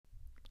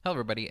Hello,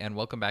 everybody, and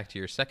welcome back to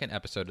your second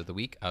episode of the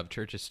week of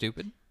Church is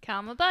Stupid.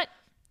 Comma butt.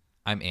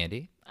 I'm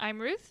Andy, I'm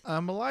Ruth.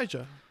 I'm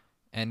Elijah.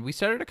 and we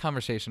started a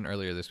conversation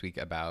earlier this week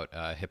about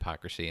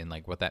hypocrisy and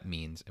like what that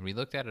means, and we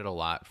looked at it a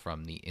lot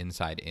from the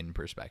inside-in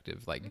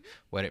perspective, like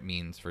what it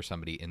means for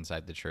somebody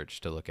inside the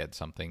church to look at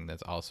something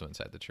that's also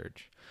inside the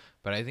church.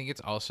 But I think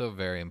it's also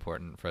very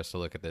important for us to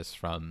look at this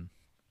from,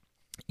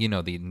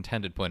 the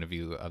intended point of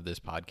view of this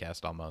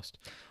podcast, almost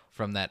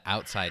from that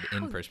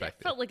outside-in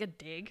perspective. Felt like a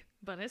dig,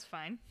 but it's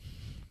fine.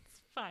 It's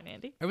fine,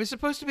 Andy. It was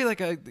supposed to be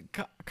like a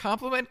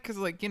compliment because,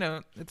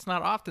 it's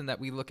not often that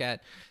we look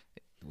at.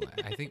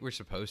 I think we're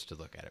supposed to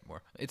look at it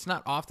more. It's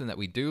not often that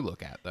we do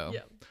look at, though.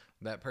 Yeah.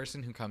 That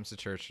person who comes to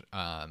church,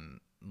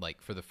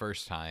 for the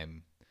first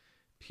time,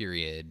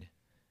 period,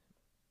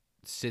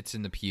 sits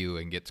in the pew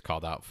and gets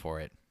called out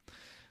for it.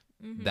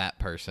 Mm-hmm. That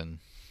person,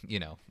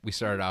 we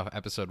started off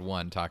episode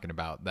 1 talking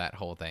about that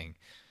whole thing.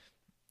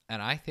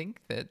 And I think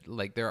that,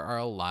 there are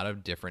a lot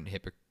of different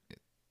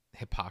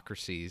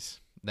hypocrisies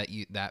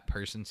that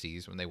person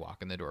sees when they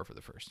walk in the door for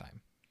the first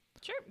time.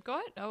 Sure, go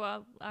ahead. Oh,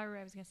 I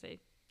was gonna say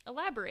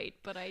elaborate,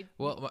 but I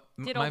my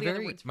did all the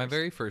other words my first.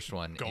 very first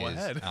one Go is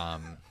ahead.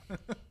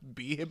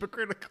 Be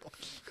hypocritical.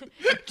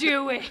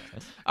 Do it.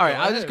 all right. Go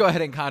I'll just ahead. go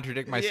ahead and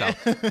contradict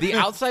myself. The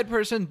outside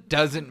person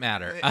doesn't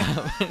matter.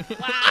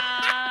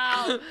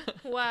 Wow.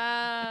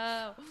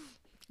 Wow.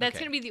 That's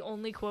Okay. gonna be the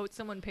only quote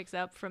someone picks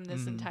up from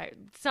this entire.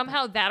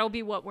 Somehow that'll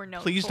be what we're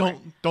known Please for.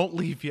 don't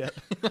leave yet.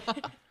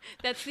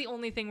 That's the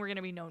only thing we're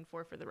gonna be known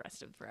for the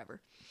rest of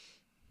forever.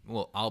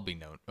 Well, I'll be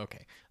known.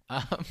 Okay.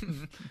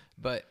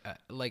 But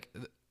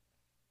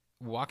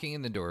walking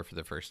in the door for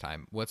the first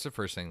time, what's the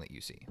first thing that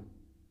you see?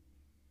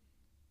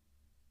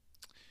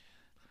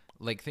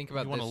 Think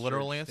about You want this a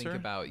literal church, answer? Think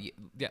about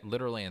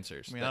literal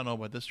answers. I mean, I don't know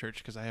about this church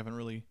because I haven't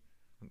really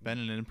been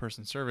in an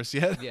in-person service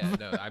yet. Yeah,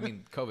 no. I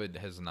mean, COVID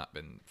has not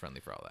been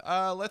friendly for all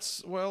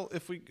that.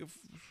 If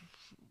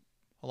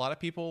a lot of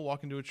people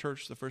walk into a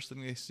church, the first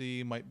thing they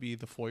see might be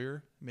the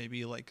foyer,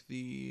 maybe like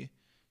the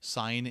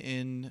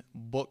sign-in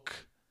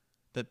book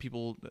that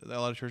a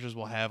lot of churches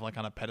will have like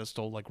on a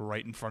pedestal, like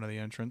right in front of the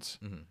entrance.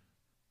 Mhm.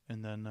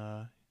 And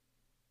then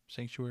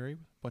sanctuary, a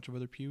bunch of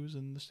other pews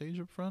and the stage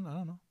up front. I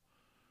don't know.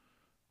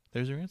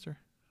 There's your answer.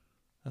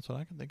 That's what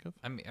I can think of.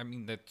 I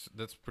mean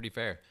that's pretty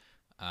fair.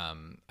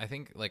 I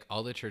think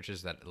all the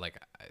churches that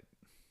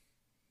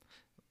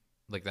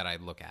that I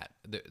look at,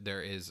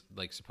 there is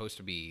supposed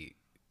to be,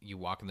 you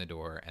walk in the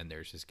door and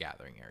there's this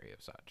gathering area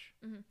of such.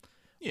 Mm-hmm.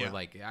 Yeah. Or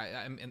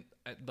I'm in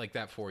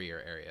that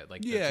foyer area.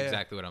 That's Yeah.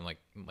 exactly what I'm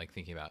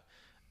thinking about.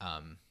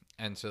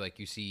 And so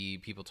you see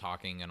people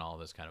talking and all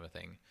this kind of a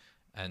thing.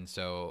 And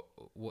so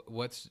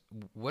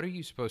what are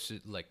you supposed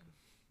to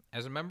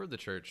as a member of the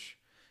church?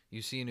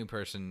 You see a new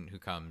person who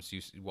comes,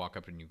 you walk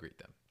up and you greet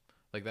them.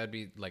 That'd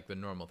be the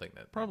normal thing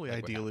that Probably would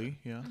happen. ideally,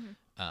 yeah.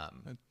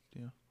 Mm-hmm.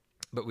 Yeah.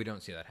 But we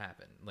don't see that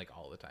happen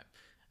all the time.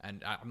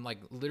 And I'm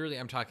literally,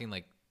 I'm talking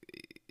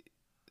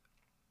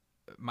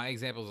my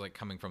example is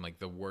coming from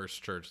the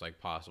worst church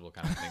possible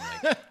kind of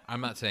thing.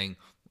 I'm not saying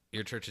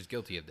your church is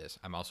guilty of this.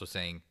 I'm also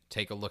saying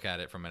take a look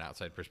at it from an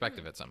outside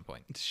perspective at some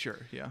point. Sure,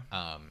 yeah.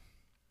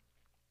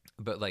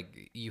 But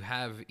you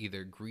have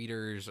either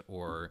greeters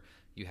or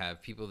you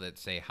have people that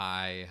say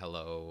hi,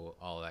 hello,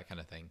 all that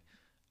kind of thing.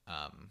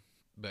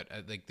 But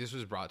this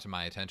was brought to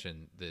my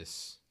attention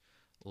this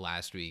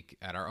last week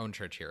at our own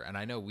church here, and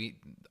I know we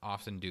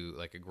often do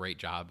a great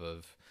job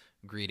of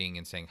greeting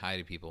and saying hi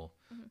to people.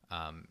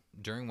 Mm-hmm.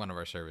 During one of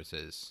our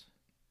services,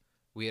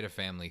 we had a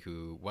family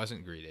who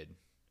wasn't greeted.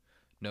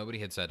 Nobody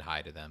had said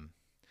hi to them,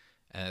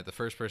 and the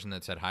first person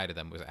that said hi to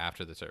them was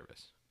after the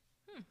service.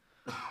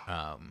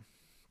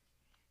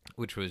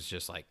 Which was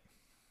just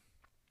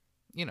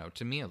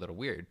to me a little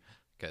weird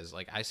because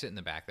I sit in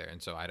the back there,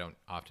 and so I don't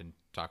often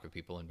talk with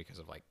people, and because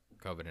of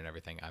COVID and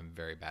everything, I'm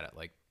very bad at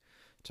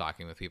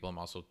talking with people. I'm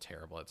also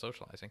terrible at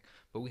socializing,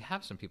 but we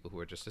have some people who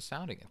are just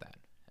astounding at that.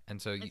 And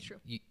so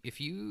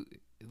if you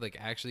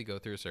actually go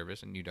through a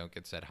service and you don't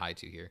get said hi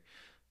to here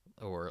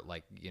or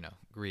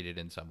greeted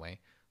in some way,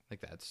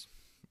 that's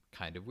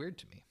kind of weird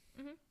to me.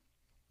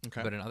 Mm-hmm.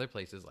 Okay. But in other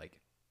places,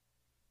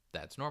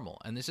 that's normal.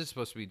 And this is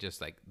supposed to be just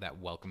that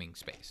welcoming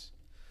space.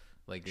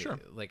 Sure.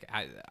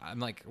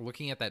 I'm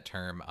looking at that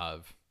term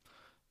of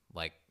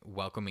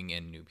welcoming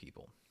in new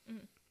people.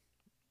 Mm-hmm.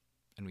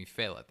 And we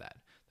fail at that.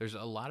 There's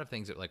a lot of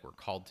things that we're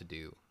called to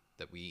do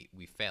that we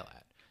fail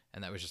at.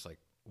 And that was just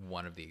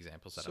one of the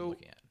examples that I'm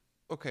looking at.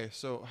 Okay,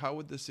 so how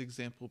would this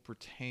example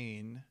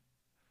pertain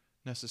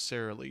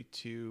necessarily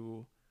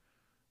to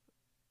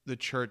the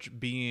church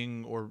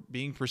being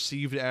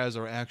perceived as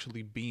or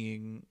actually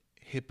being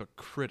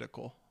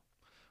hypocritical?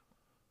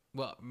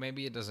 Well,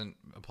 maybe it doesn't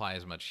apply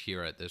as much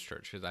here at this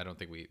church because I don't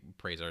think we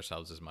praise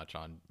ourselves as much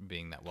on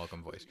being that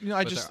welcome voice.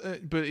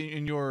 But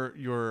in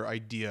your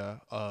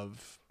idea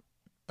of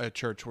a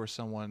church where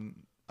someone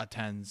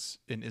attends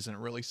and isn't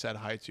really said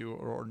hi to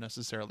or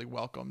necessarily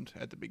welcomed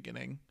at the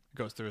beginning,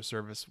 goes through a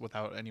service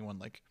without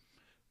anyone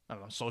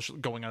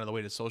going out of the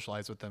way to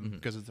socialize with them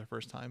because it's their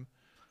first time.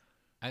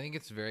 I think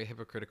it's very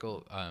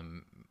hypocritical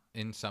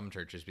in some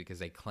churches because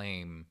they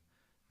claim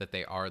that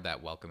they are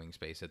that welcoming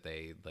space, that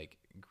they like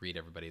greet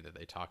everybody that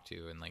they talk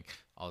to and like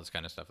all this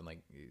kind of stuff, and like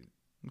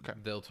Okay.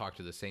 they'll talk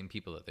to the same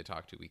people that they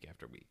talk to week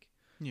after week.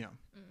 Yeah.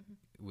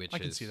 Which I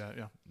can is, see that.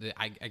 Yeah.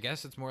 I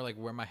guess it's more like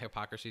where my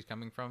hypocrisy is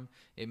coming from.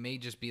 It may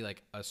just be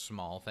like a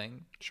small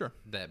thing Sure.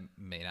 that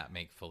may not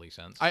make fully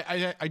sense.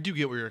 I do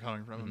get where you're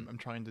coming from. I'm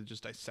trying to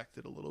just dissect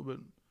it a little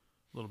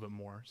bit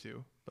more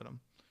too. But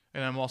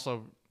and I'm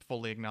also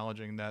fully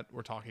acknowledging that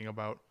we're talking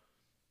about.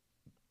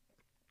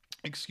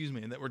 Excuse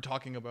me, and that we're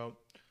talking about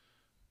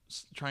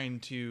trying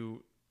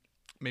to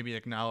maybe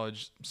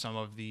acknowledge some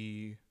of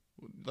the,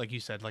 like you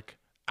said, like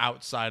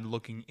outside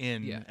looking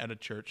in at a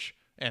church,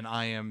 and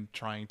I am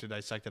trying to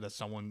dissect it as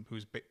someone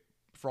who's,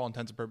 for all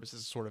intents and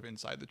purposes, sort of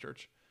inside the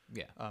church.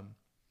 Yeah.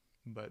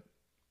 But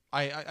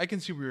I can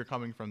see where you're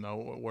coming from though,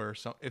 where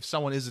if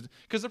someone is,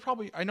 because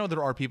I know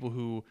there are people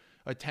who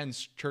attend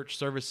church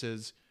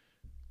services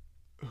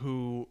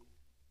who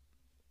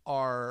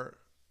are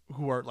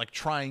like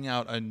trying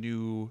out a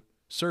new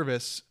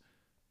service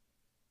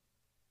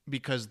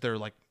because they're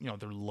like,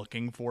 they're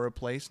looking for a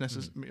place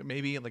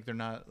maybe like they're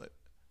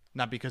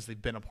not because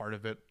they've been a part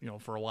of it,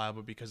 for a while,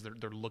 but because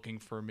they're looking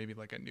for maybe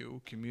like a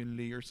new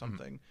community or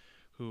something,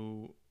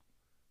 who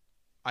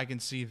I can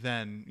see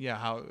then,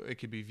 how it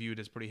could be viewed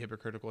as pretty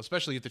hypocritical,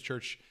 especially if the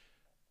church,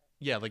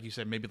 like you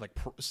said, maybe like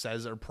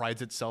says or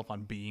prides itself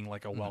on being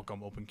like a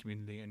welcome, open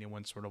community,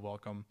 anyone's sort of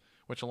welcome,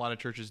 which a lot of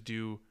churches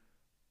do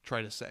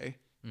try to say.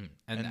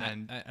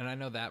 And I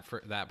know that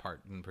for that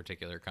part in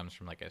particular comes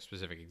from like a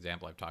specific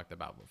example I've talked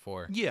about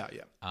before. Yeah.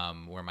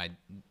 Where my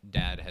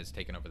dad has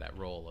taken over that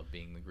role of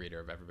being the greeter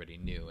of everybody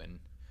new, and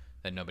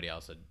that nobody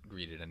else had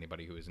greeted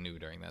anybody who was new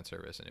during that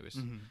service, and it was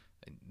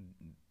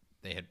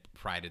they had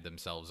prided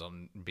themselves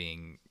on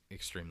being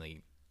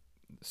extremely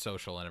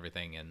social and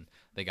everything, and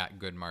they got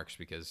good marks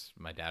because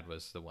my dad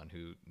was the one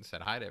who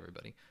said hi to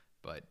everybody.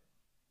 But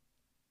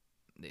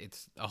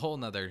it's a whole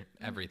nother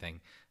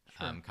everything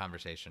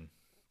conversation.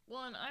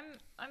 Well, and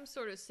I'm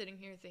sort of sitting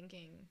here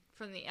thinking,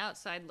 from the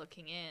outside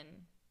looking in,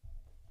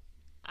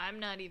 I'm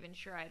not even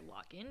sure I'd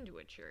walk into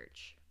a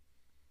church.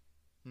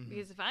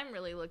 Because if I'm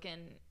really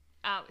looking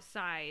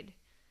outside,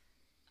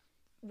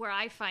 where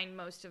I find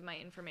most of my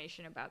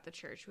information about the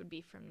church would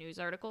be from news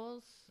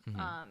articles,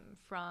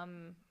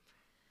 from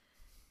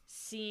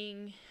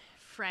seeing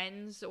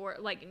friends, or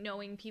like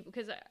knowing people,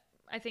 because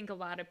I think a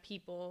lot of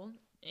people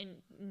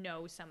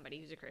know somebody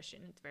who's a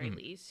Christian at the very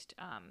least.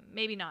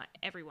 Maybe not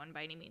everyone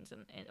by any means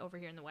over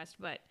here in the West,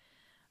 but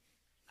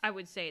I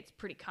would say it's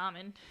pretty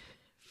common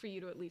for you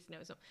to at least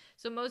know some.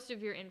 So most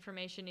of your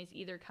information is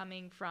either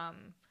coming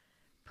from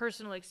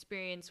personal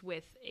experience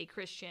with a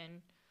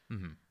Christian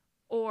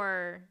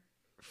or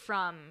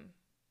from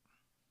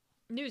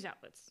news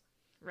outlets,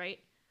 right?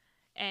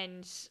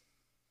 And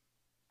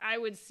I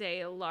would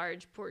say a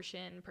large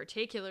portion,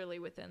 particularly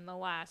within the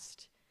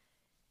last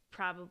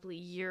probably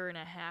year and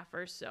a half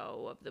or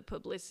so, of the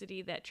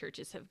publicity that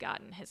churches have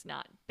gotten has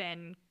not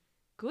been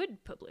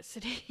good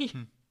publicity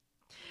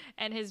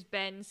and has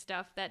been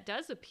stuff that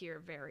does appear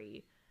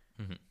very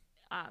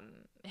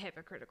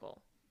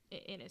hypocritical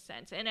in a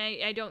sense. And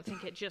I don't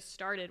think it just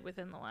started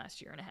within the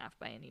last year and a half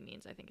by any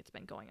means. I think it's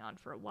been going on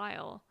for a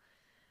while.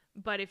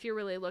 But if you're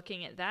really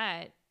looking at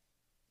that,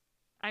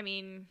 I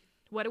mean,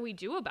 what do we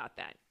do about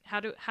that?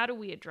 How do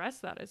we address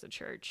that as a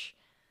church?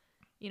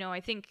 I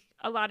think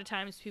a lot of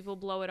times people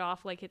blow it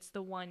off like it's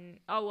the one,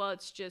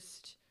 it's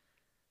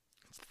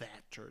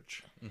that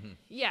church.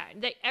 Yeah,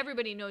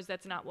 everybody knows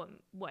that's not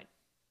what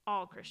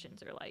all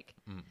Christians are like.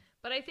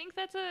 But I think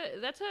that's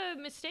a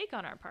mistake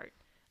on our part.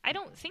 I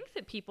don't think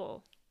that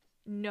people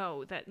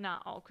know that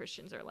not all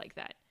Christians are like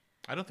that.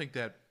 I don't think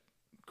that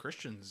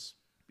Christians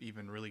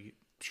even really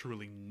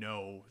truly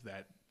know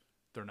that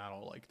they're not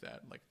all like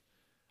that. Like,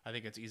 I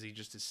think it's easy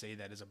just to say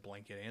that as a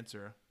blanket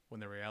answer, when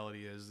the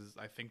reality is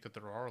I think that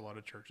there are a lot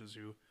of churches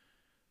who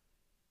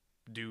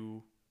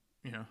do,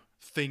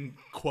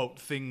 quote,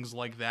 things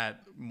like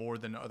that more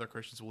than other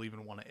Christians will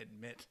even want to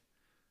admit,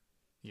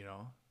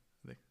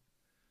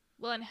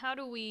 Well, and how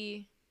do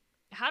we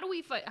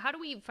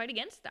fight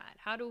against that?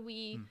 How do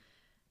we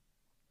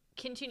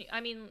continue?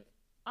 I mean,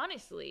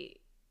 honestly,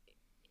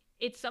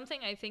 it's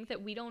something I think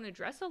that we don't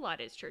address a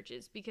lot as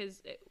churches,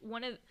 because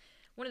one of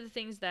the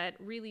things that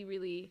really,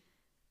 really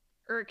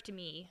irked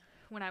me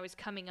when I was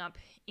coming up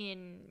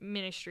in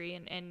ministry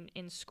and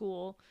in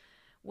school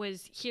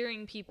was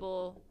hearing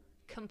people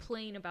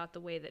complain about the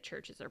way that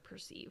churches are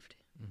perceived.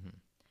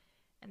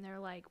 And they're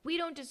like, we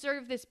don't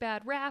deserve this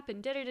bad rap,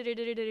 and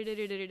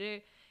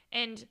da-da-da-da-da-da-da-da-da-da.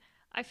 And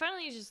I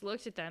finally just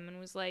looked at them and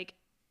was like,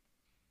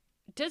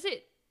 does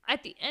it,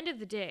 at the end of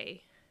the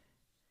day,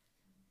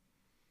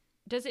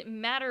 does it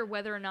matter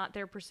whether or not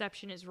their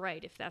perception is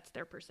right if that's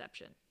their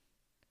perception?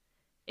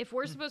 If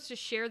we're supposed to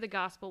share the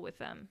gospel with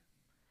them,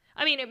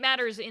 I mean, it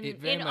matters in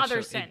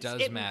other sense. It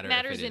does matter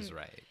if it is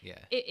right. Yeah.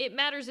 It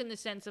matters in the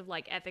sense of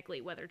like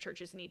ethically whether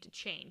churches need to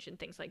change and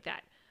things like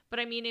that. But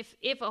I mean,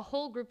 if a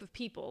whole group of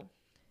people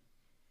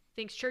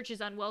thinks church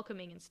is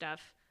unwelcoming and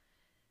stuff,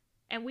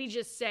 and we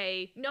just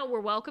say, no, we're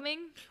welcoming.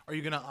 Are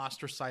you going to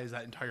ostracize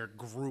that entire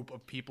group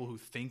of people who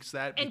thinks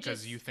that And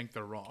because just- you think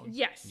they're wrong?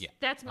 Yes, Yeah.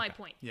 that's my Okay.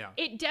 point. Yeah.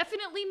 It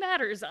definitely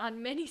matters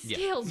on many Yeah.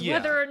 scales Yeah.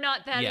 whether or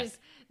not that Yeah.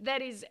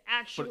 is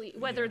actually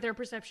whether yeah. their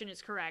perception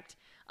is correct.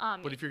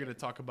 But if you're going to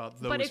talk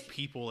about But those if-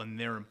 people and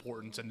their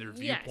importance and their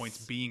viewpoints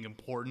Yes. being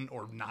important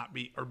or not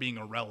being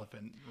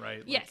irrelevant, right?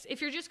 Like, Yes,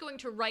 if you're just going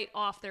to write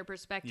off their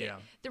perspective, Yeah.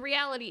 the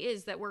reality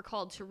is that we're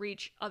called to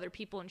reach other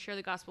people and share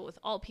the gospel with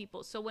all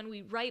people. So when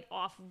we write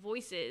off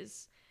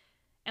voices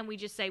and we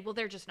just say, well,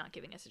 they're just not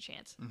giving us a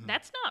chance,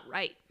 that's not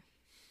right.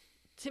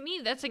 To me,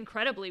 that's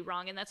incredibly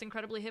wrong, and that's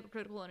incredibly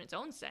hypocritical in its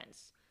own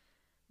sense,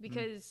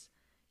 because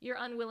you're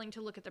unwilling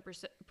to look at the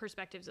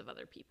perspectives of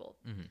other people.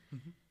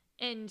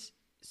 And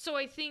so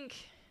I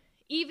think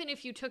even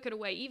if you took it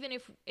away, even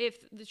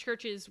if the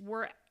churches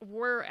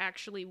were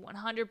actually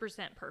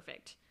 100%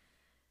 perfect,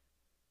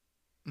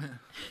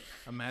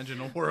 Imagine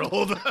a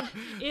world.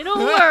 in a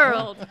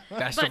world,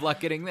 Best But- of luck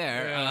getting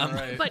there. Yeah,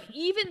 right. but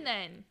even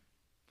then,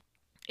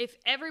 if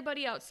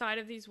everybody outside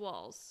of these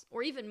walls,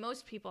 or even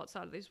most people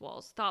outside of these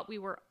walls, thought we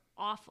were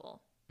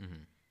awful,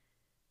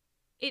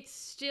 it's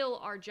still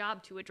our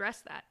job to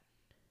address that.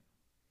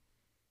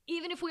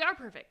 Even if we are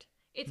perfect,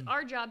 it's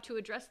our job to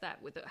address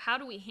that with how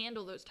do we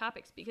handle those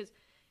topics, because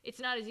it's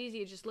not as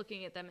easy as just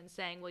looking at them and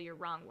saying, well, you're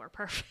wrong, we're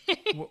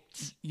perfect. Well,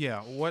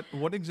 yeah.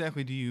 What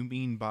exactly do you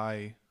mean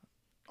by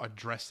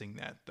addressing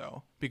that,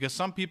 though? Because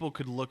some people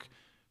could,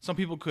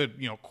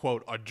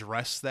 quote,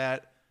 address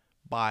that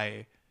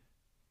by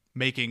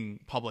making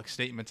public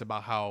statements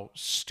about how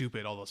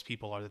stupid all those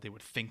people are that they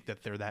would think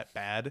that they're that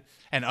bad,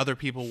 and other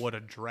people would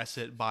address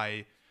it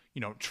by,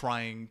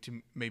 trying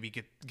to maybe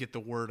get the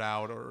word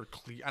out or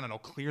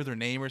clear their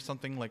name or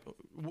something. Like,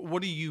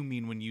 what do you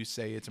mean when you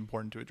say it's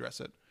important to address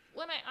it?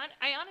 Well,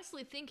 I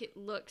honestly think it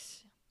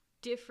looks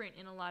different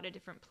in a lot of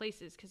different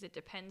places, because it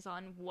depends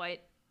on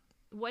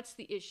what's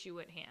the issue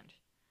at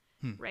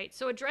hand, right?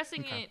 So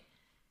addressing it,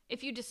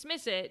 if you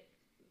dismiss it,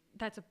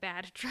 that's a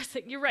bad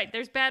addressing. You're right.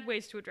 There's bad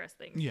ways to address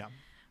things. Yeah.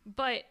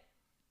 But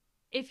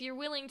if you're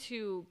willing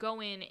to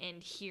go in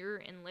and hear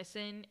and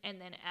listen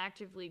and then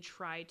actively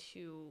try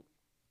to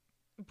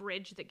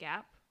bridge the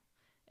gap,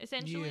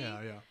 essentially,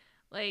 Yeah.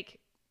 like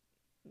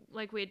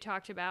we had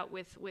talked about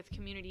with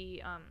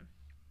community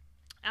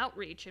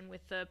outreach, and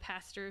with the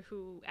pastor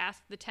who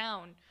asked the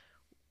town,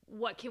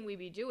 what can we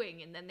be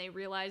doing? And then they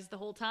realized the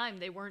whole time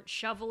they weren't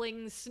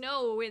shoveling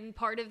snow in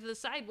part of the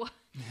sidewalk.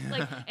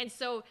 And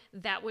so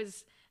that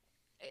was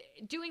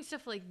doing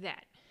stuff like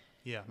that,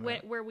 Yeah.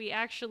 where we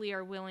actually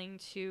are willing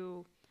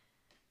to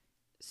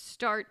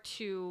start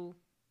to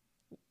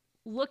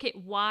look at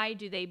why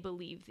do they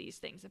believe these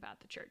things about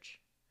the church?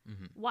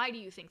 Why do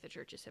you think the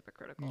church is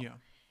hypocritical? Yeah.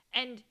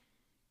 And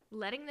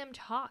letting them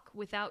talk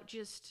without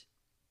just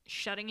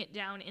shutting it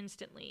down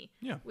instantly,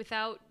 Yeah.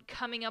 without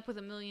coming up with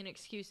a million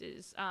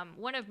excuses.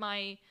 One of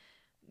my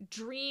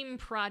dream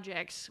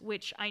projects,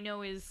 which I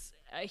know is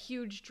a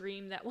huge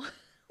dream that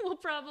will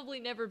probably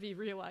never be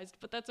realized,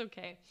 but that's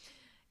okay,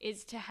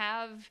 is to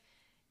have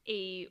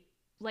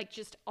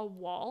just a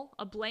wall,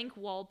 a blank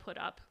wall put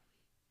up,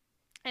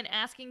 and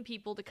asking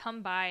people to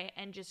come by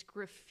and just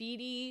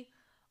graffiti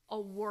a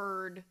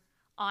word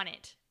on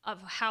it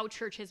of how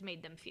church has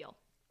made them feel.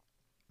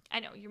 I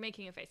know, you're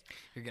making a face.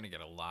 You're going to get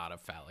a lot of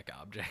phallic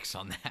objects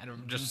on that.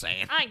 I'm just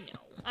saying. I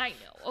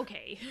know,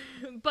 okay.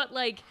 But,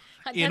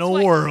 that's In a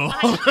why world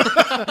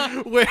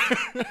where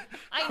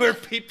I where know-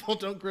 people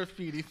don't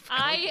graffiti.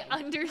 I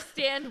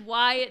understand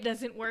why it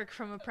doesn't work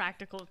from a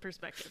practical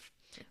perspective.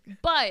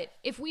 But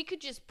if we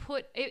could just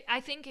I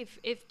think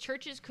if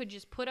churches could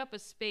just put up a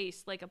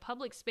space, like a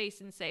public space,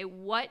 and say,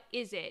 what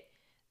is it?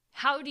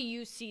 How do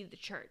you see the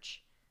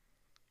church?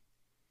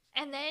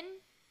 And then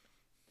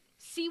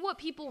see what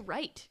people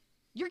write.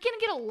 You're going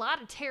to get a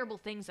lot of terrible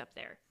things up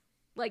there.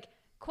 Like,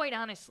 quite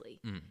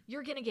honestly,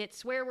 you're going to get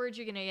swear words.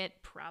 You're going to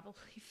get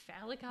probably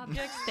phallic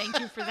objects. Thank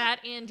you for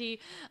that, Andy.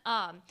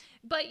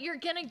 But you're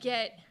going to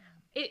get,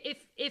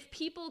 if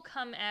people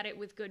come at it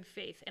with good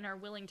faith and are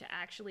willing to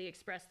actually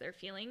express their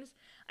feelings,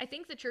 I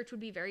think the church would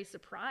be very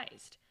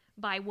surprised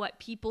by what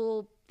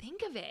people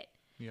think of it.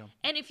 Yeah.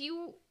 And if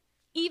you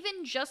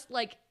even just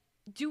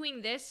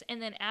doing this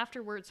and then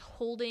afterwards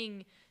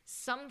holding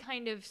some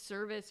kind of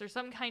service or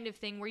some kind of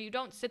thing where you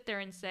don't sit there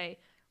and say,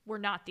 we're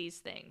not these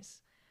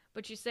things,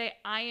 but you say,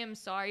 I am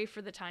sorry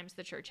for the times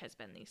the church has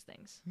been these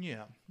things.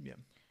 Yeah. Yeah.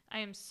 I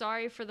am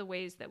sorry for the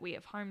ways that we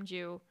have harmed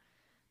you.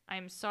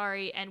 I'm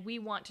sorry, and we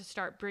want to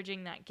start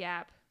bridging that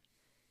gap.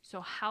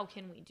 So how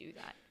can we do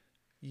that?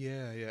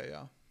 Yeah.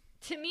 Yeah.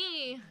 To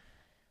me,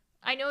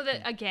 I know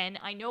that, again,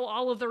 I know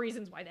all of the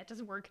reasons why that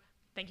doesn't work.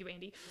 Thank you,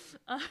 Andy.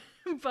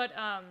 But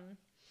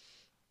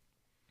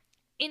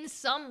in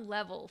some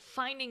level,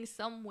 finding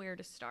somewhere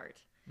to start,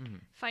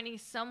 finding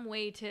some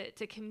way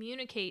to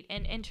communicate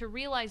and to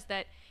realize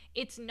that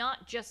it's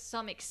not just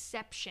some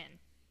exception.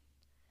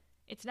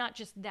 It's not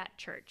just that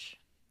church.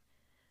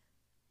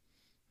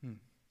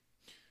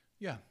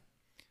 Yeah.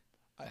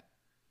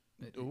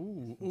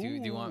 Do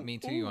you want me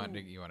to? You want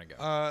to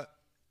go?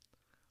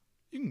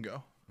 You can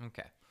go.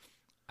 Okay.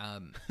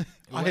 Um,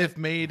 I have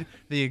made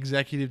the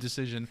executive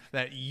decision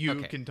that you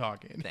Okay. can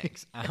talk in.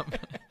 Thanks.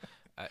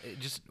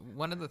 Just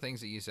one of the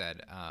things that you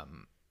said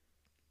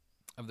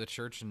of the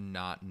church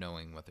not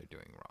knowing what they're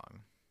doing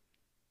wrong.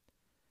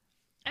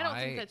 I don't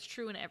think that's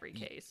true in every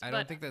case. I but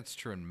don't think that's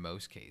true in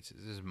most cases.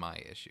 This is my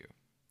issue.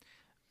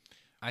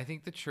 I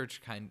think the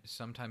church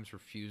sometimes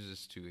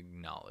refuses to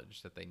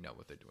acknowledge that they know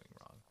what they're doing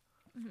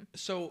wrong.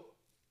 So,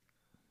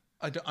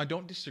 I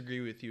don't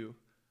disagree with you,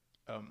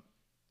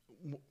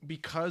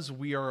 because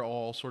we are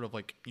all sort of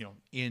like, you know,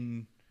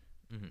 in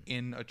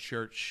a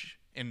church,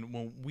 and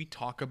when we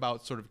talk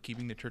about sort of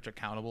keeping the church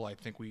accountable, I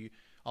think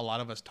a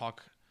lot of us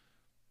talk.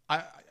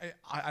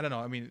 I don't know.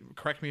 I mean,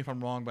 correct me if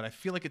I'm wrong, but I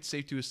feel like it's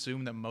safe to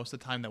assume that most of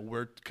the time that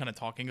we're kind of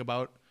talking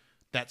about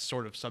that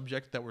sort of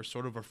subject, that we're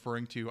sort of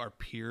referring to our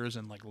peers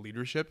and like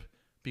leadership,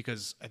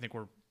 because I think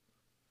we're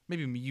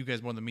maybe you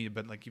guys more than me,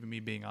 but like even me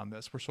being on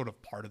this, we're sort of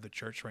part of the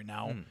church right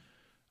now.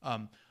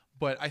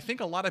 But I think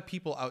a lot of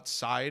people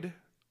outside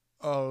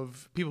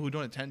of people who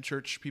don't attend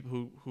church,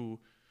 people who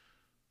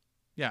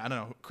yeah, I don't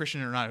know,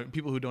 Christian or not,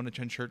 people who don't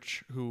attend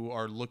church who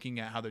are looking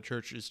at how the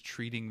church is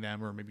treating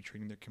them or maybe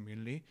treating their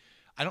community.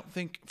 I don't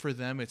think for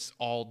them it's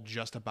all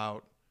just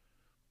about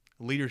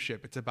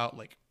leadership. It's about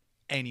like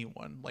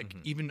anyone, like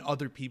even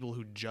other people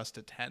who just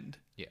attend,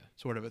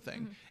 sort of a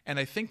thing. And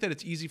I think that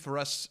it's easy for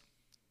us,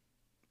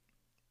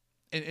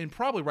 and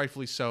probably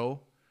rightfully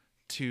so,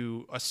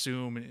 to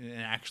assume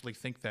and actually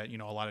think that, you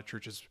know, a lot of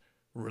churches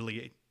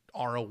really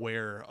are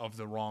aware of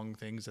the wrong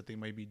things that they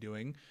might be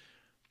doing.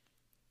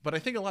 But I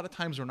think a lot of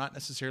times we're not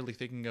necessarily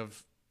thinking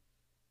of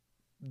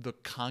the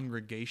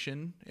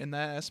congregation in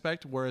that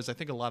aspect, whereas I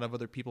think a lot of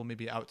other people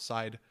maybe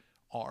outside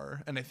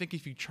are. And I think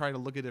if you try to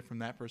look at it from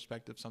that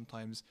perspective,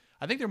 sometimes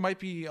I think there might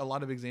be a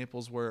lot of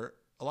examples where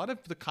a lot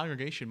of the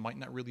congregation might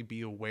not really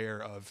be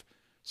aware of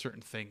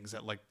certain things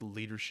that like the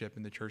leadership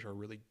in the church are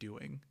really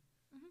doing.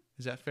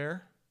 Is that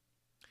fair?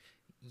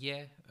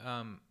 Yeah.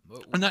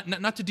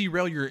 Not to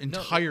derail your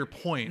entire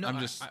point. No,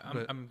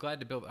 I'm glad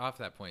to build off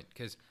that point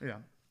because yeah.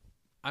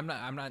 I'm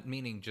not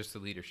meaning just the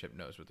leadership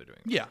knows what they're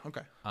doing. Yeah.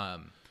 Okay.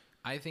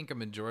 I think a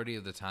majority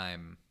of the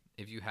time,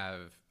 if you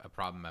have a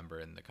problem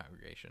member in the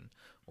congregation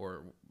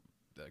or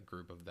a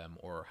group of them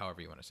or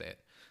however you want to say it,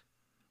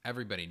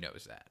 everybody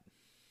knows that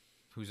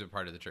who's a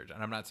part of the church.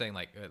 And I'm not saying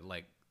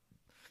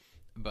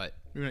but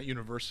maybe not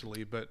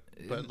universally, but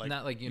like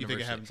not like universally. You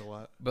think it happens a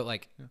lot. But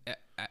like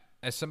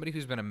as somebody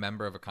who's been a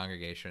member of a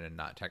congregation and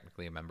not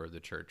technically a member of the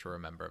church or a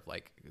member of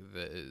like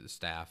the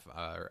staff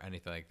or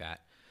anything like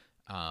that,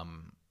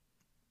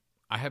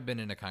 I have been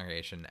in a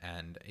congregation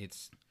and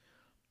it's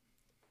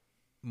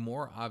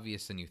more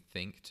obvious than you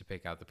think to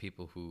pick out the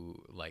people who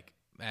like,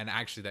 and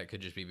actually that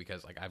could just be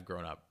because like I've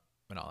grown up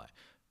and all that,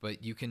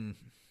 but you can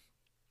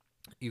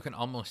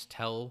almost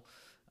tell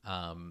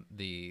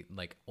the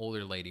like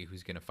older lady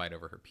who's going to fight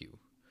over her pew.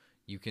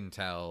 You can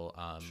tell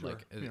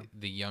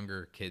the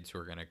younger kids who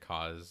are going to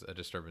cause a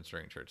disturbance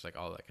during church, like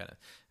all that kind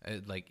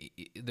of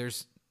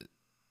there's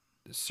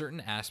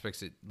certain aspects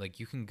that like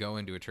you can go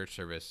into a church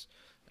service,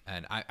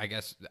 and I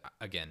guess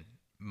again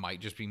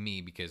might just be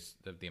me because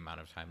of the amount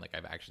of time like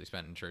I've actually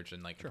spent in church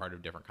and like a part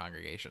of different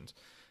congregations,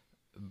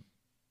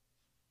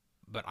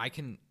 but I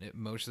can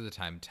most of the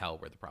time tell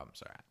where the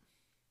problems are at,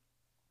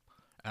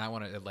 and I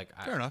want to like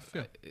fair enough.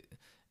 Yeah.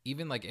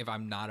 Even like if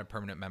I'm not a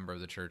permanent member of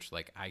the church,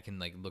 like I can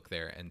like look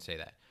there and say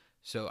that.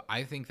 So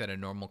I think that a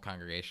normal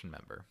congregation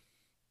member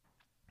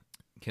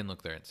can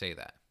look there and say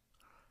that.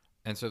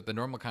 And so if the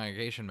normal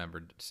congregation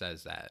member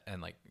says that and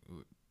like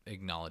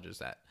acknowledges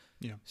that,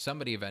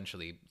 somebody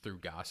eventually through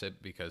gossip,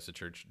 because the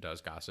church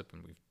does gossip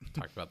and we've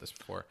talked about this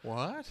before.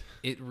 What?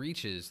 It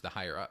reaches the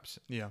higher ups.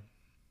 Yeah.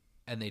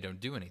 And they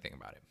don't do anything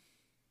about it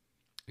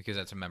because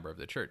that's a member of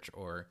the church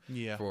or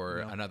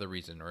another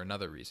reason or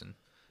another reason.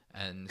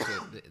 And so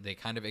they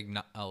kind of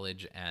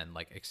acknowledge and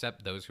like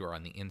accept those who are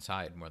on the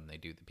inside more than they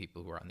do the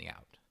people who are on the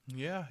out.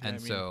 Yeah. And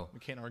so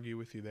we can't argue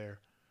with you there.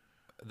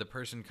 The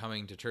person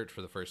coming to church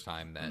for the first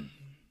time that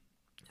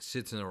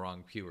sits in the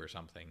wrong pew or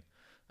something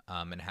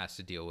and has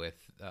to deal with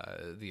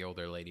the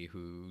older lady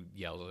who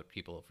yells at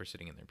people for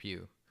sitting in their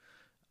pew.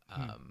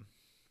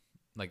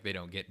 Like they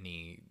don't get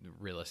any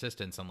real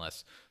assistance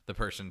unless the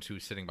person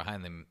who's sitting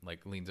behind them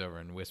like leans over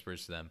and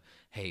whispers to them,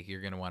 hey,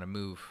 you're going to want to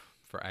move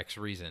for X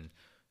reason.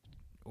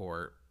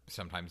 Or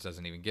sometimes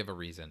doesn't even give a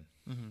reason.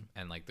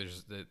 And like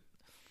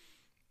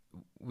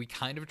we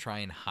kind of try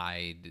and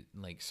hide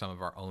like some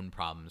of our own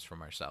problems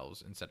from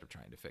ourselves instead of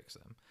trying to fix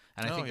them.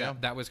 And I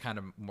think that was kind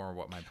of more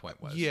what my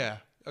point was. Yeah.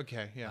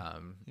 Okay. Yeah.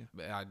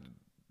 I'd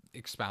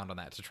expound on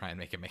that to try and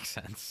make it make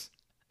sense.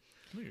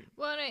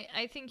 Well, and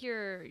I think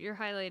you're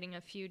highlighting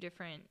a few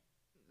different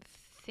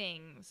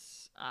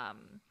things.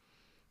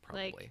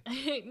 Probably.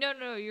 Like,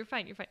 no, you're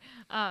fine.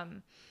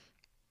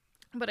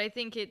 But I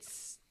think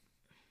it's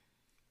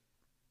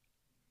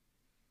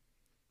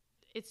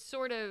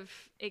sort of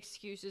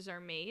excuses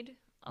are made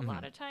a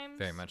lot of times.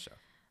 Very much so.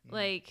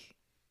 Like,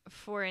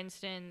 for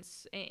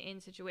instance, in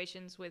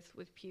situations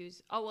with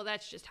pews, oh, well,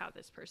 that's just how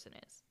this person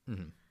is.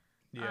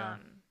 Yeah.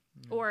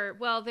 Or,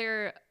 well,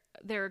 they're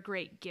they're a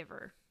great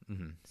giver.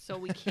 So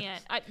we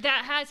can't.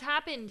 That has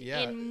happened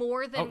Yeah. in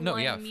more than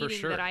one for meeting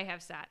sure. that I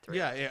have sat through.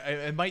 Yeah,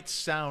 it might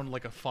sound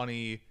like a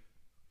funny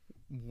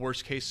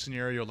worst case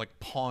scenario, like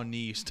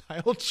Pawnee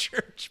style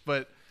church,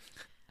 but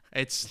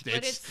it's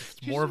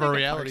it's more of a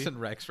reality. Parks and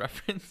Recs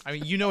reference. I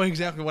mean, you know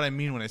exactly what I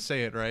mean when I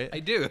say it, right? I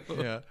do.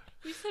 Yeah.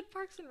 You said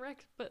Parks and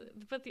Rec,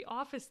 but the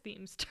Office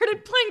theme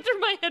started playing through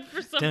my head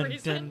for some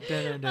reason.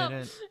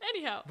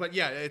 Anyhow, But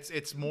yeah,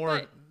 it's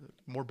more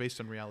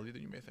based on reality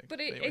than you may think. but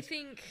Anyways.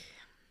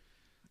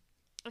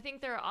 I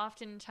think there are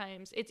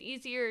oftentimes it's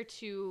easier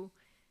to,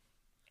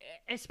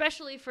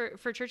 especially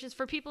for churches,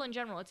 for people in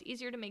general, it's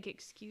easier to make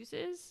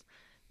excuses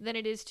than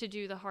it is to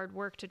do the hard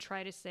work to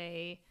try to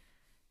say,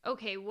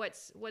 okay,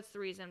 what's the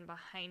reason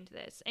behind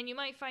this? And you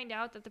might find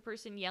out that the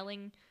person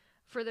yelling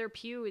for their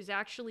pew is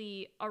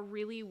actually a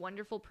really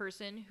wonderful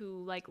person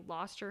who like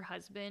lost her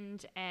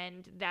husband,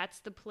 and that's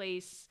the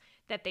place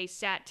that they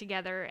sat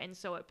together, and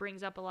so it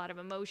brings up a lot of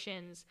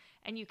emotions,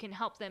 and you can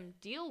help them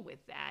deal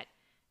with that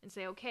and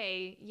say,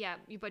 okay, yeah,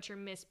 but you're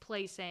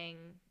misplacing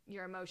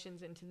your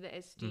emotions into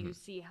this. Do you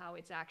see how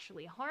it's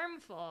actually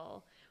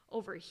harmful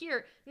over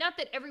here? Not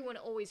that everyone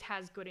always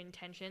has good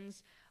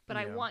intentions, but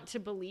I want to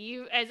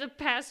believe, as a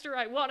pastor,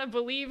 I want to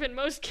believe in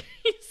most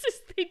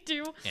cases they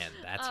do. And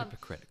that's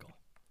hypocritical.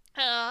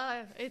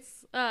 Yeah.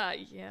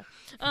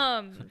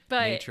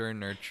 But Nature,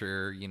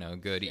 nurture,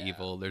 good,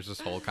 evil. There's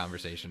this whole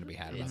conversation to be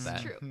had about it's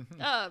that. true.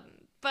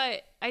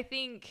 But I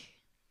think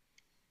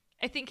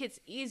it's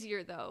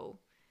easier though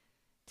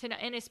to not,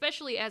 and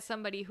especially as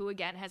somebody who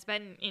again has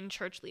been in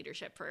church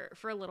leadership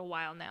for a little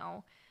while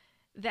now,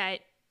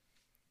 that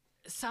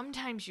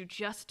sometimes you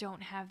just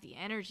don't have the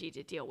energy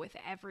to deal with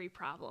every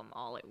problem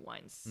all at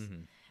once.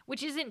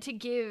 Which isn't to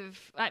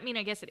give, I mean,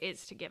 I guess it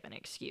is to give an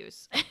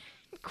excuse.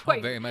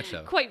 Quite very much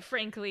so. Quite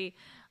frankly.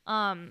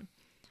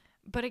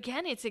 But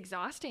again, it's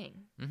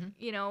exhausting.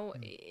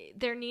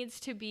 There needs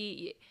to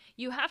be,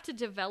 you have to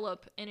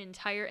develop an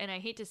entire, and I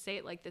hate to say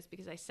it like this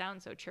because I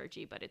sound so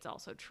churchy, but it's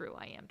also true.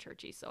 I am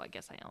churchy, so I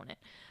guess I own it.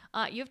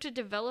 You have to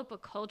develop a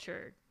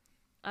culture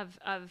of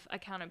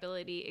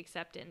accountability,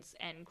 acceptance,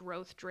 and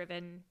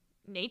growth-driven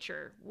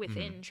nature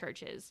within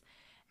churches.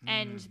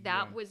 And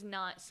that was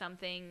not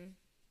something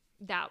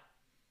that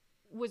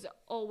was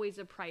always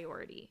a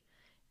priority.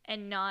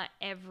 And not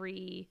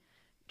every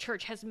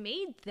church has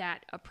made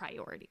that a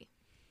priority.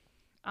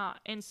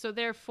 And so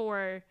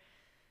therefore,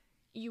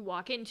 you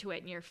walk into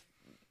it and you're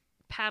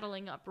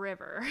paddling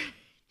upriver.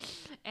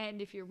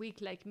 And if you're weak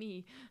like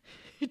me,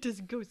 it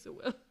doesn't go so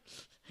well.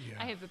 Yeah.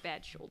 I have a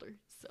bad shoulder.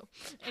 So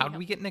How'd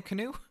we get in a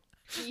canoe?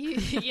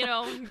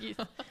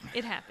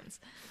 It happens.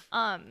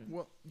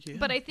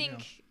 But I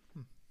think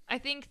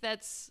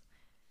that's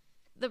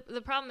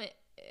the problem,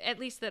 at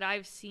least that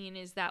I've seen,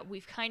 is that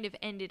we've kind of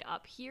ended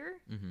up here,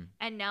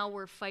 and now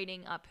we're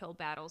fighting uphill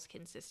battles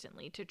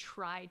consistently to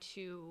try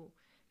to.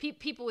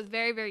 People with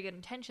very, very good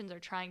intentions are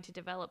trying to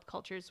develop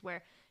cultures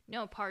where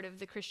no, part of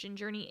the Christian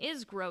journey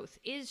is growth,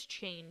 is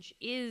change,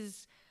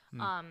 is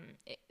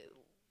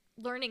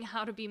learning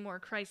how to be more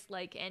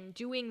Christ-like and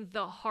doing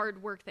the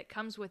hard work that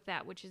comes with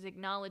that, which is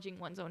acknowledging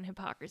one's own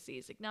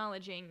hypocrisies,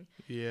 acknowledging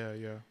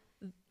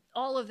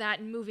all of that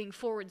and moving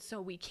forward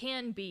so we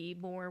can be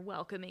more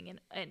welcoming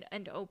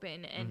and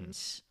open and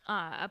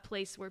a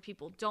place where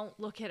people don't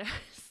look at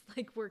us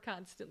like we're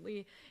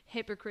constantly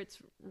hypocrites,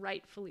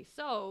 rightfully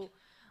so.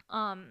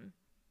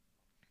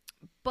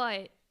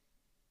 But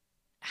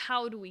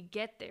how do we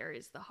get there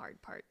is the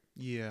hard part.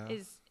 Yeah.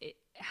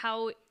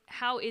 How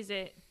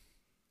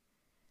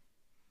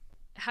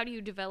do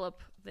you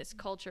develop this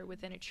culture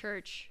within a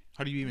church?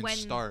 How do you even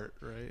start,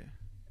 right?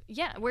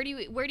 Yeah, where do you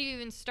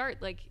even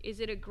start? Like, is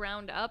it a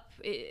ground up?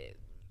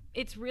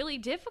 It's really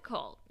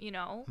difficult,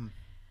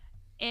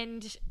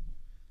 and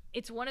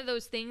it's one of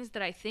those things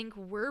that I think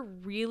we're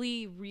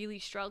really, really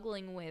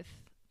struggling with,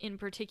 in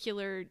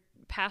particular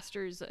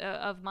pastors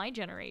of my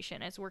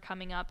generation, as we're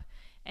coming up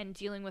and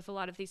dealing with a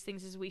lot of these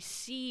things, as we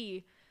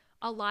see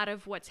a lot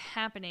of what's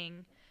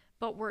happening,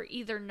 but we're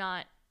either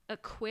not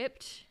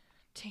equipped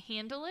to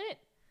handle it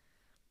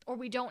or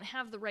we don't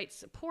have the right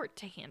support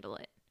to handle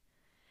it.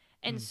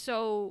 And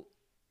so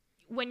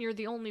when you're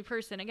the only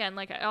person, again,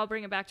 like I'll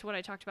bring it back to what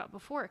I talked about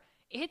before,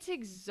 it's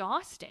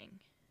exhausting.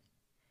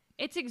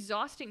 It's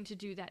exhausting to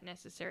do that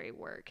necessary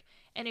work.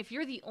 And if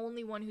you're the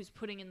only one who's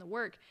putting in the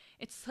work,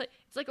 it's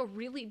like a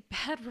really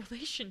bad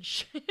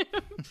relationship.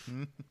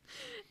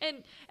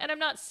 And I'm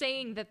not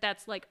saying that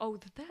that's like, oh,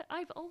 that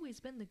I've always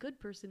been the good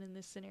person in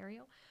this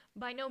scenario.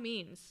 By no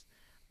means.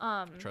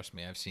 Trust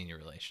me, I've seen your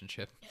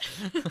relationship.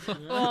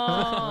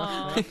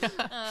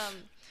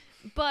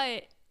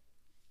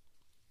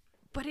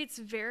 But it's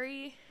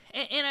very,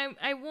 and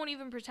I won't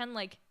even pretend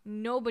like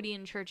nobody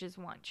in churches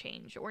want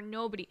change or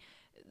nobody.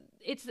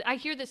 I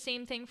hear the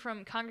same thing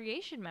from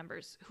congregation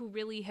members who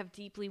really have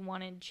deeply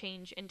wanted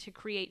change and to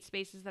create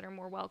spaces that are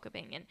more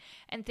welcoming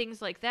and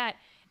things like that.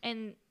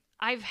 And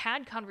I've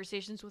had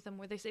conversations with them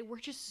where they say, we're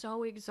just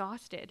so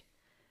exhausted.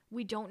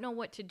 We don't know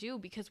what to do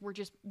because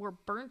we're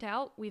burnt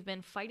out. We've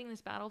been fighting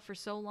this battle for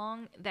so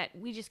long that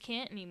we just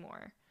can't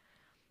anymore.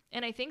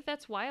 And I think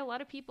that's why a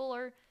lot of people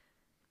are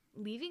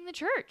leaving the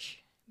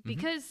church,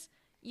 because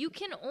you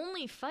can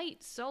only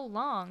fight so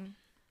long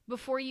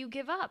before you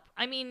give up.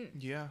 I mean,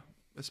 Yeah,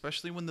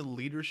 especially when the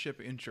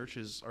leadership in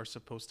churches are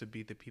supposed to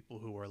be the people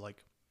who are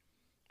like,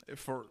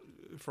 for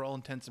all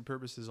intents and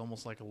purposes,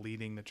 almost like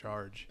leading the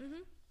charge.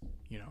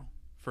 You know,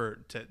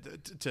 for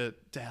to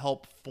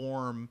help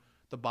form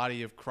the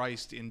body of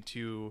Christ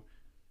into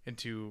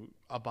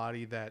a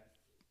body that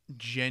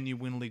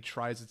genuinely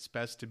tries its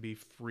best to be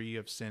free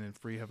of sin and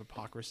free of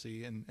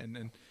hypocrisy, and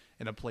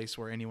in a place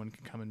where anyone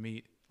can come and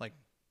meet. Like,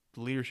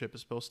 the leadership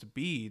is supposed to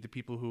be the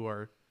people who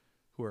are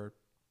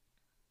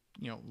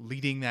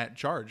leading that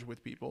charge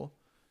with people.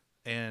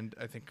 And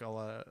I think a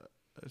lot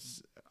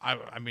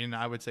I mean,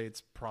 I would say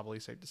it's probably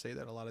safe to say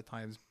that a lot of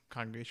times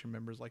congregation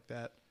members like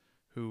that,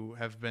 who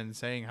have been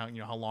saying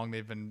how long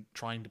they've been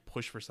trying to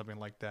push for something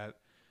like that,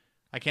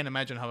 I can't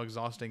imagine how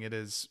exhausting it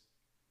is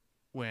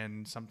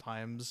when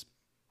sometimes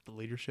the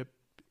leadership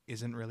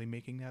isn't really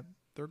making that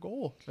their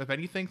goal. If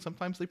anything,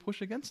 sometimes they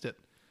push against it.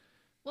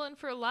 well, and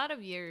for a lot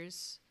of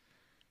years,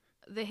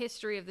 the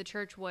history of the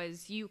church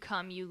was you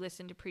come, you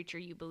listen to preacher,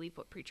 you believe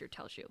what preacher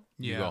tells you.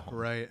 You go home.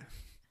 Right.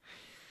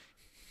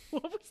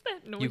 What was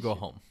that noise? You go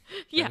home.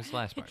 Yeah. That was the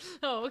last part.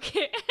 Oh,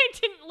 okay.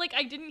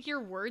 I didn't hear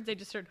words. I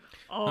just heard,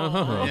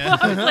 Yeah.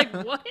 I was like,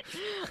 what?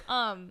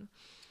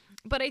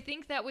 But I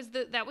think that was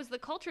the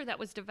culture that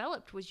was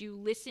developed, was you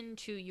listen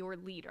to your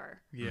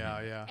leader.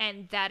 Yeah.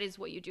 And that is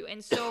what you do.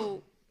 And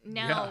so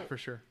now, Yeah, for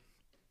sure.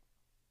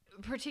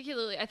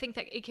 particularly, I think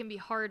that it can be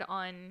hard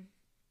on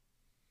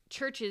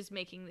churches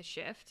making the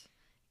shift.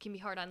 It can be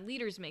hard on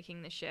leaders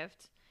making the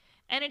shift.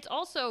 And it's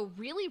also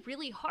really,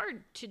 really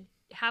hard to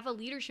have a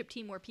leadership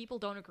team where people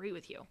don't agree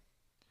with you.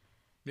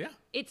 Yeah.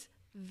 It's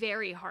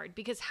very hard,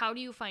 because how do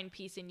you find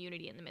peace and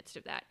unity in the midst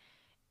of that?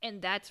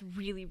 And that's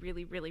really,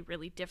 really, really,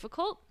 really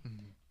difficult.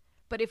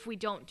 But if we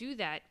don't do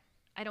that,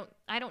 I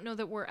don't know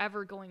that we're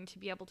ever going to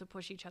be able to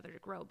push each other to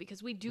grow,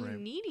 because we do Right.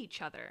 need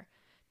each other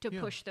to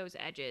push those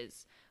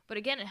edges. But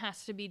again, it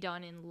has to be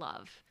done in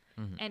love.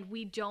 And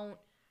we don't,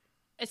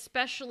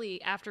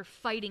 especially after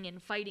fighting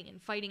and fighting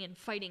and fighting and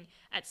fighting,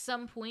 at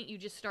some point you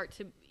just start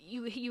to,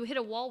 you hit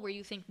a wall where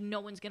you think no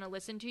one's going to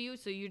listen to you.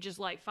 So you're just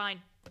like,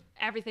 fine,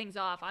 everything's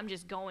off. I'm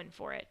just going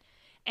for it.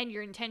 And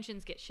your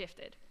intentions get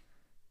shifted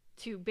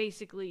to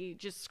basically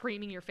just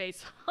screaming your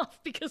face off,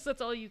 because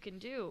that's all you can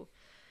do.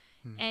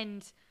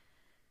 And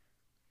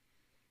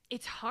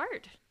it's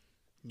hard,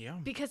 Yeah.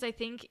 because I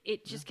think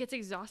it just gets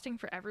exhausting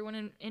for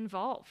everyone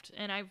involved.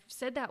 And I've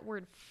said that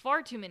word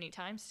far too many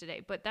times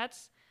today, but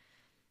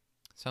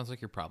Sounds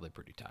like you're probably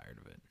pretty tired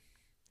of it.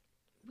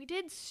 we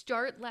did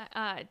start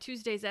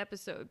Tuesday's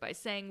episode by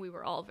saying we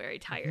were all very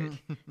tired.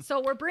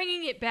 So we're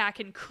bringing it back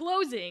and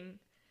closing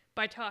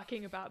by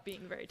talking about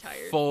being very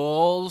tired.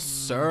 Full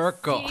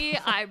circle. See,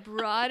 I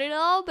brought it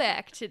all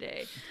back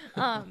today.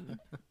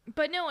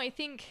 But no, I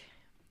think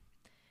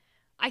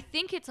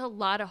it's a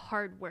lot of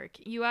hard work.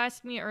 You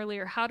asked me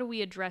earlier, how do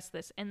we address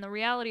this? And the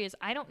reality is,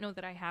 I don't know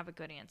that I have a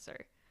good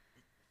answer.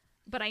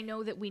 But I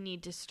know that we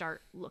need to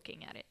start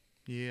looking at it.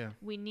 Yeah.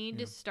 We need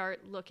to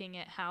start looking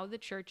at how the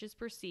church is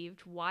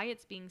perceived, why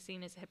it's being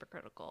seen as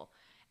hypocritical,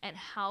 and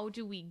how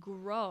do we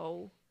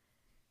grow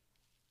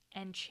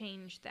and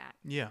change that.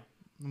 Yeah.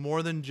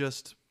 More than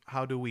just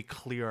how do we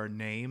clear our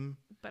name,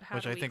 But how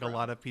which do I we think grow? a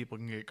lot of people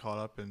can get caught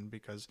up in,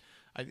 because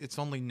it's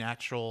only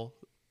natural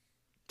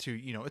to,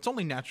 it's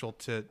only natural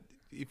to,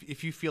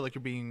 if you feel like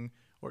you're being,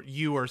 or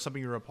you or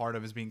something you're a part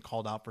of is being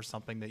called out for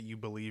something that you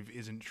believe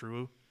isn't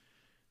true,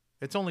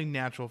 it's only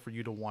natural for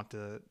you to want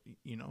to,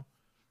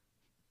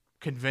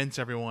 convince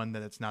everyone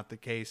that it's not the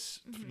case,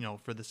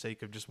 for the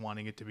sake of just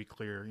wanting it to be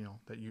clear,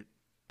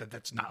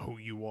 that's not who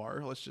you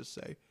are, let's just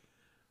say.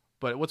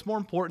 But what's more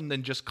important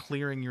than just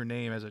clearing your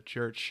name as a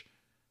church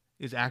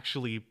is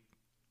actually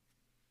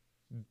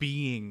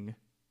being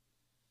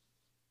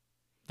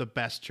the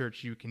best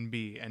church you can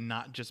be, and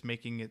not just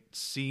making it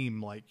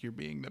seem like you're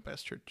being the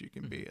best church you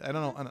can be. I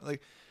don't know,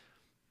 like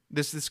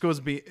this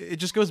it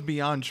just goes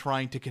beyond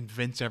trying to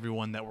convince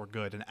everyone that we're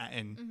good,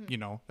 and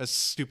as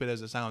stupid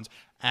as it sounds,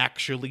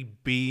 actually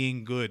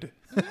being good.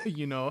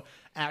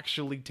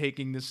 Actually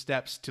taking the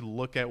steps to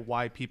look at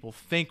why people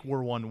think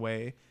we're one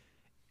way,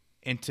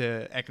 and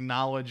to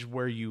acknowledge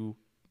where you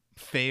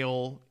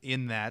fail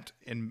in that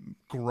and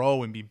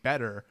grow and be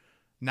better,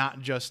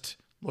 not just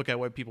look at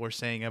what people are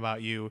saying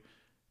about you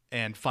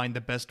and find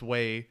the best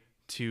way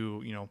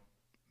to,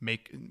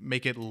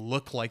 make it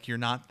look like you're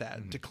not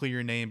that, to clear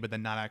your name, but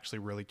then not actually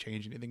really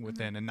change anything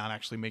within, and not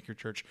actually make your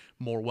church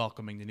more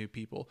welcoming to new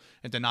people,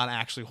 and to not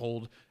actually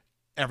hold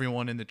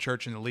everyone in the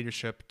church and the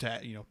leadership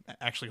to,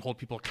 actually hold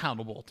people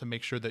accountable to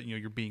make sure that,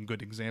 you're being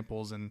good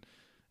examples, and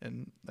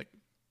like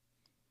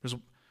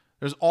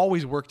there's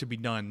always work to be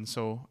done.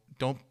 So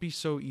don't be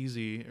so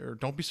easy, or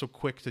don't be so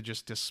quick to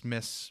just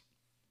dismiss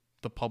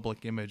the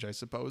public image, I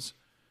suppose.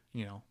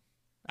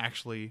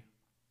 Actually,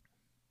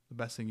 the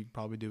best thing you can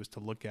probably do is to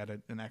look at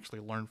it and actually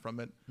learn from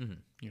it.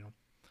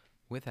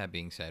 With that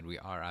being said, we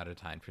are out of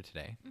time for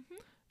today.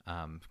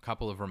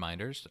 Couple of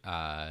reminders.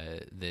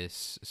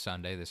 This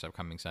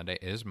upcoming Sunday,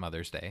 is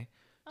Mother's Day.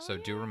 So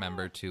do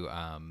remember to,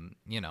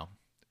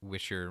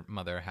 wish your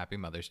mother a happy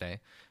Mother's Day.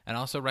 And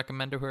also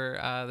recommend to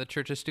her the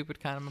Church of Stupid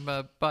Kind of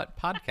a Butt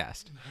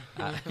podcast.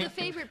 The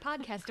favorite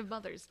podcast of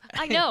mothers.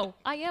 I know.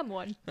 I am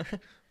one.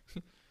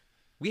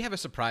 We have a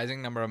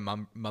surprising number of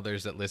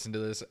mothers that listen to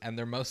this, and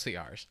they're mostly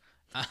ours.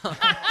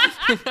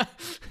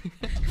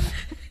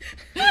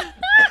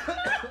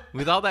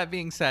 With all that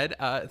being said,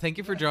 thank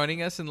you for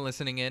joining us and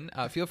listening in.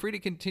 Feel free to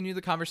continue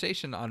the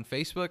conversation on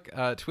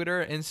Facebook,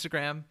 Twitter,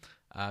 Instagram.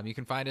 You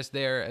can find us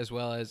there as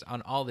well as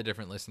on all the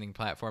different listening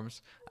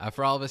platforms.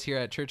 For all of us here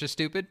at Church of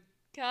Stupid,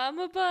 Come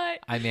a butt.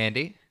 I'm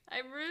Andy.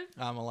 I'm Ruth.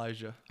 I'm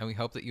Elijah. And we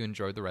hope that you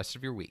enjoyed the rest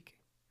of your week.